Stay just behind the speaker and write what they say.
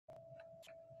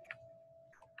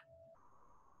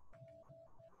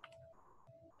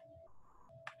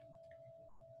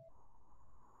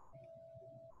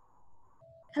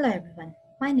Hello everyone,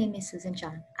 my name is Susan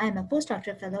Chan. I am a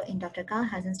postdoctoral fellow in Dr. Carl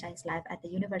Hasenstein's lab at the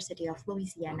University of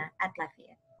Louisiana at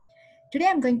Lafayette. Today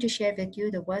I'm going to share with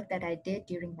you the work that I did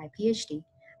during my PhD.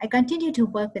 I continue to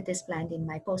work with this plant in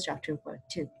my postdoctoral work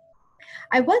too.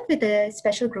 I work with a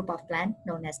special group of plants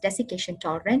known as desiccation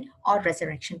tolerant or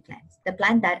resurrection plants. The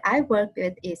plant that I work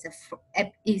with is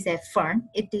a fern.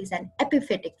 It is an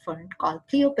epiphytic fern called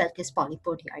Pleopeltis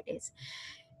polypodioides,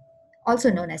 also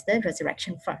known as the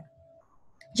resurrection fern.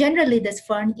 Generally, this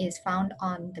fern is found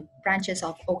on the branches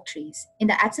of oak trees. In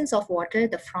the absence of water,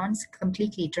 the fronds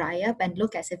completely dry up and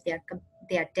look as if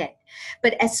they are dead.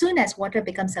 But as soon as water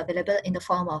becomes available in the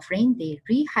form of rain, they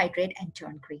rehydrate and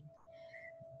turn green.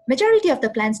 Majority of the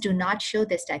plants do not show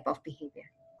this type of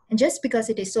behavior. And just because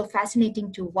it is so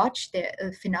fascinating to watch the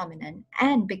phenomenon,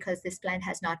 and because this plant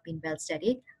has not been well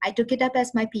studied, I took it up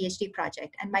as my PhD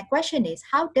project. And my question is,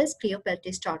 how does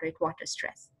Pleopeltis tolerate water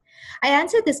stress? I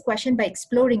answered this question by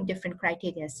exploring different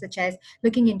criteria, such as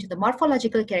looking into the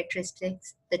morphological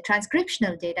characteristics, the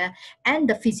transcriptional data, and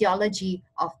the physiology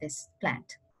of this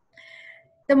plant.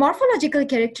 The morphological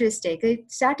characteristic,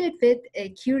 it started with a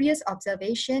curious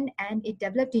observation and it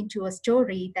developed into a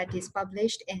story that is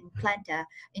published in Planta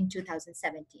in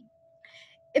 2017.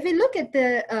 If we look at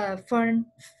the fern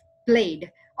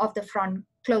blade of the frond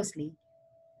closely,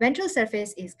 ventral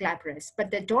surface is glabrous, but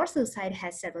the dorsal side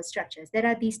has several structures. There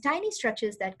are these tiny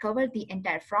structures that cover the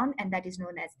entire frond, and that is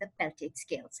known as the peltate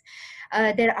scales.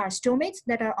 There are stomates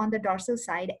that are on the dorsal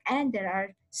side, and there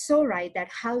are sori that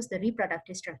house the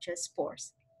reproductive structure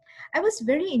spores. I was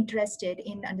very interested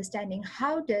in understanding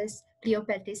how does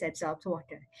Pleopeltis absorb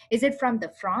water. Is it from the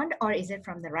frond or is it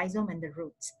from the rhizome and the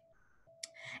roots?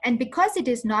 And because it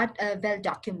is not well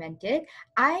documented,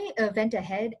 I went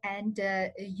ahead and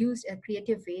used a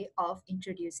creative way of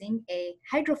introducing a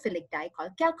hydrophilic dye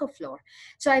called chalcofluor.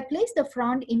 So I placed the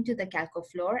frond into the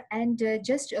chalcofluor and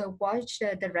just watched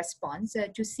the response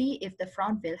to see if the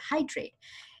frond will hydrate.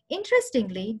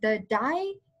 Interestingly, the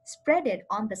dye spread it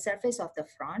on the surface of the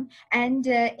frond, and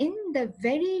in the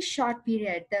very short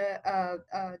period,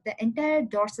 the entire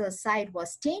dorsal side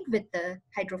was stained with the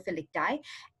hydrophilic dye,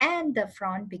 and the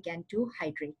frond began to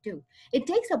hydrate too. It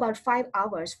takes about 5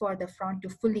 hours for the frond to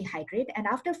fully hydrate, and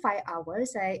after 5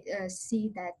 hours, I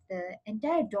see that the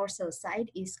entire dorsal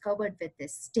side is covered with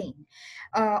this stain.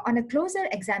 On a closer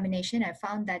examination, I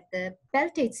found that the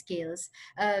peltate scales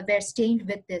were stained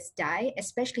with this dye,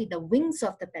 especially the wings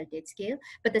of the peltate scale,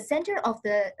 but the center of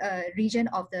the region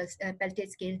of the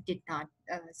peltate scale did not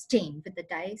stain with the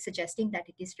dye, suggesting that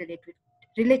it is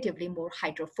relatively more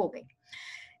hydrophobic.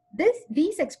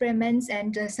 These experiments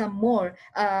and some more,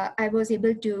 I was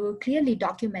able to clearly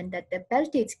document that the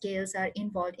peltate scales are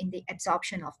involved in the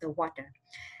absorption of the water.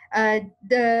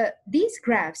 These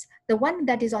graphs, the one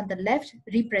that is on the left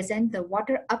represent the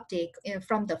water uptake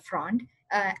from the frond,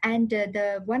 and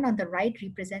the one on the right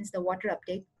represents the water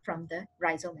uptake from the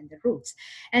rhizome and the roots.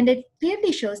 And it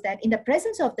clearly shows that in the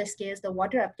presence of the scales, the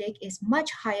water uptake is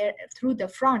much higher through the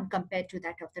frond compared to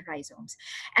that of the rhizomes.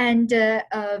 And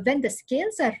when the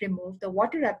scales are removed, the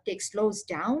water uptake slows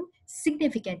down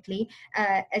significantly,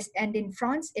 and in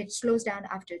fronds, it slows down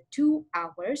after 2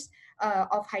 hours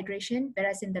of hydration,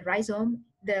 whereas in the rhizome,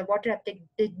 the water uptake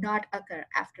did not occur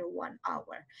after 1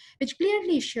 hour, which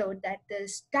clearly showed that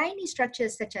these tiny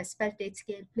structures such as peltate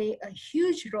scale play a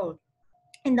huge role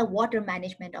in the water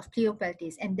management of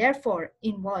Pleopeltis and therefore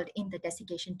involved in the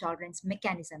desiccation tolerance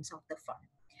mechanisms of the fern.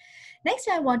 Next,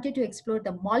 I wanted to explore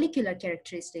the molecular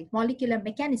characteristics, molecular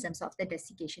mechanisms of the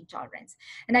desiccation tolerance.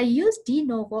 And I used de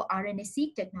novo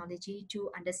RNA-seq technology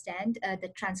to understand the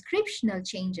transcriptional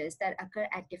changes that occur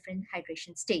at different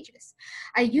hydration stages.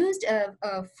 I used a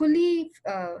fully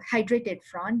hydrated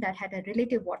frond that had a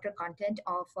relative water content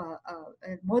of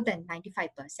more than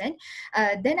 95%.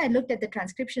 Then I looked at the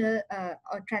transcription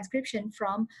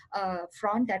from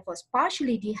frond that was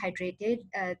partially dehydrated,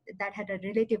 that had a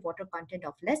relative water content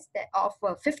of less than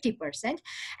 50%,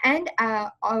 and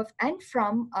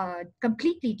from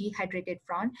completely dehydrated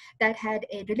frond that had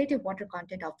a relative water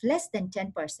content of less than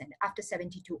 10% after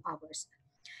 72 hours.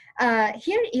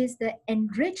 Here is the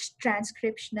enriched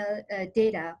transcriptional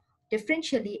data,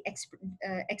 differentially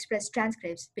expressed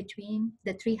transcripts between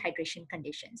the three hydration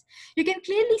conditions. You can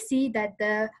clearly see that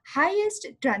the highest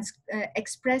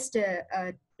expressed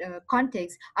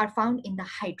contigs are found in the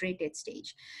hydrated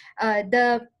stage.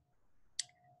 The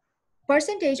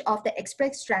percentage of the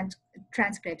express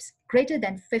transcripts greater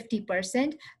than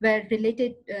 50% were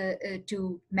related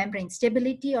to membrane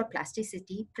stability or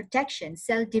plasticity, protection,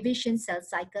 cell division, cell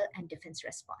cycle, and defense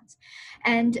response.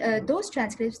 And those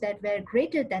transcripts that were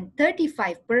greater than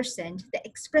 35%, the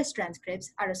express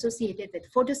transcripts, are associated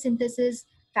with photosynthesis,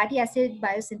 fatty acid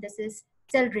biosynthesis,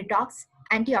 cell redox,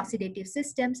 antioxidative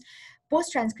systems,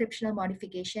 post-transcriptional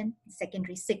modification,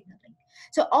 secondary signaling.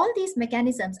 So all these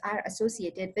mechanisms are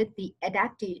associated with the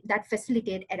that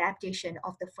facilitate adaptation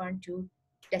of the fern to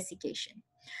desiccation.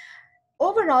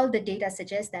 Overall, the data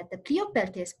suggests that the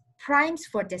Pleopeltis primes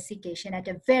for desiccation at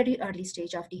a very early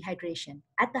stage of dehydration,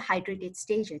 at the hydrated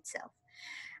stage itself.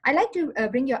 I'd like to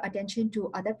bring your attention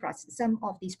to some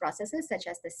of these processes, such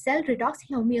as the cell redox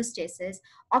homeostasis,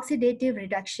 oxidative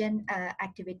reduction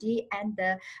activity, and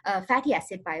the fatty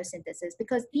acid biosynthesis,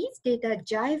 because these data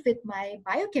jive with my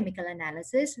biochemical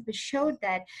analysis, which showed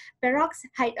that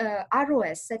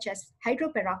ROS, such as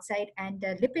hydroperoxide and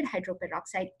lipid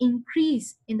hydroperoxide,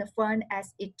 increase in the fern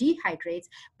as it dehydrates,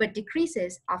 but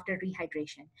decreases after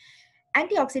rehydration.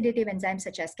 Antioxidative enzymes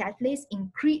such as catalase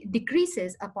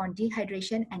decreases upon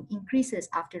dehydration and increases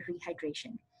after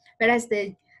rehydration, whereas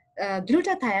the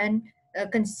glutathione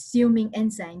consuming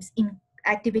enzymes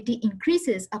activity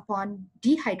increases upon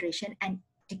dehydration and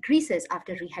decreases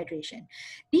after rehydration.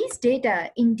 These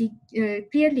data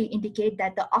clearly indicate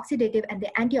that the oxidative and the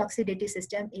antioxidative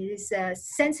system is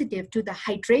sensitive to the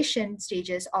hydration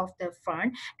stages of the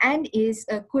fern and is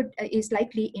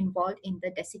likely involved in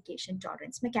the desiccation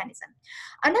tolerance mechanism.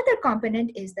 Another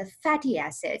component is the fatty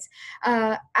acids.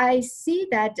 I see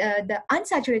that the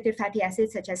unsaturated fatty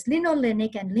acids such as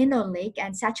linolenic and linoleic,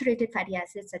 and saturated fatty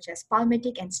acids such as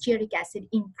palmitic and stearic acid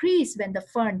increase when the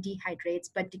fern dehydrates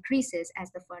but decreases as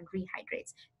the fern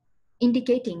rehydrates,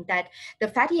 indicating that the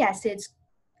fatty acids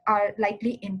are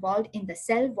likely involved in the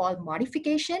cell wall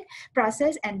modification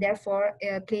process and therefore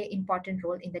play an important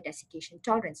role in the desiccation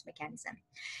tolerance mechanism.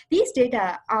 These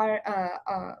data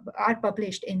are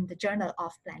published in the Journal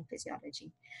of Plant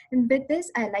Physiology. And with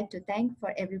this, I'd like to thank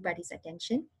for everybody's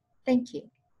attention. Thank you.